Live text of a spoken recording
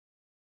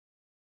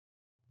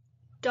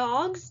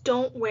Dogs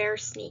don't wear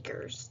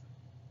sneakers.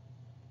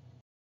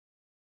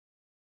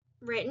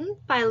 Written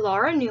by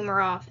Laura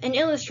Numeroff and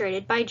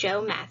illustrated by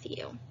Joe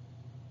Matthew.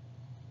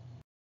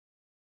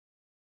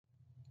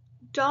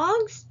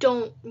 Dogs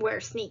don't wear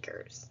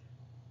sneakers.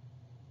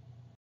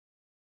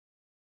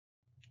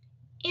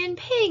 And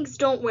pigs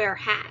don't wear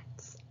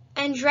hats,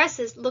 and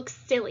dresses look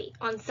silly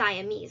on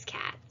Siamese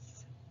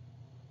cats.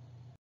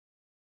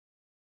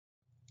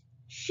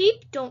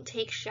 Sheep don't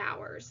take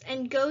showers,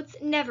 and goats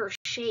never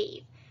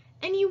shave,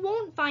 and you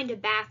won't find a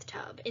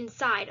bathtub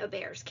inside a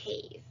bear's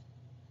cave.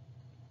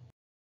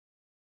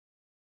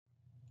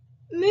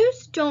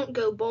 Moose don't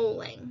go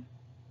bowling.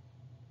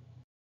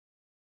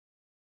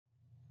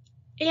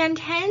 And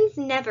hens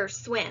never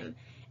swim,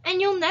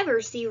 and you'll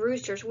never see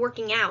roosters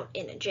working out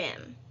in a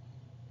gym.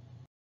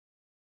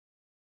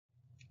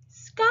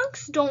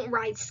 Skunks don't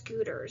ride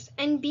scooters,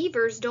 and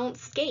beavers don't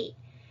skate,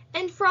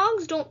 and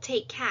frogs don't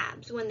take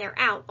cabs when they're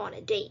out on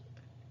a date.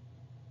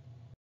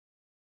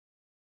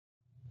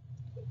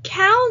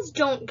 Cows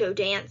don't go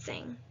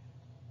dancing.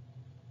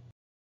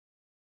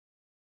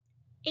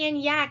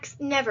 And yaks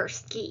never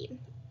ski,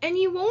 and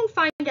you won't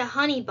find a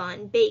honey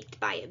bun baked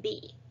by a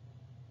bee.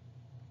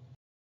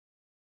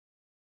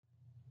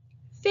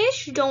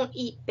 Fish don't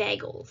eat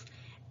bagels,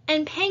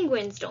 and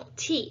penguins don't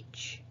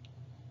teach.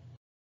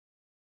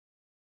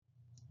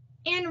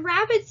 And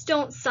rabbits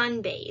don't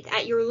sunbathe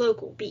at your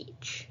local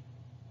beach.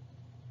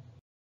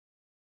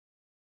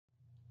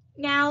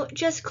 Now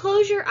just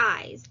close your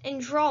eyes and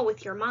draw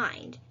with your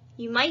mind.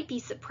 You might be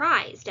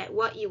surprised at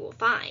what you will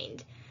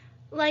find,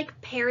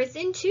 like parrots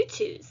in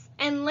tutus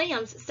and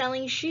lambs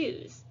selling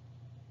shoes,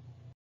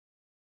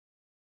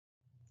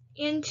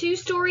 and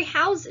two-story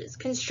houses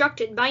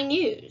constructed by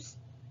news,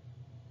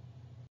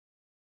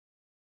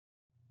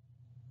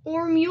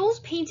 or mules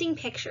painting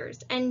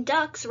pictures and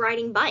ducks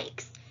riding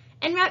bikes,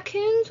 and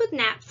raccoons with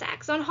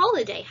knapsacks on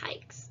holiday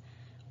hikes,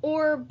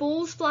 or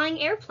bulls flying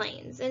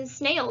airplanes and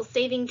snails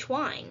saving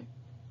twine.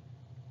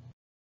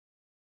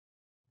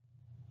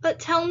 But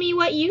tell me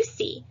what you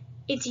see.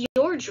 It's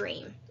your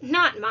dream,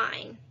 not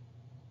mine.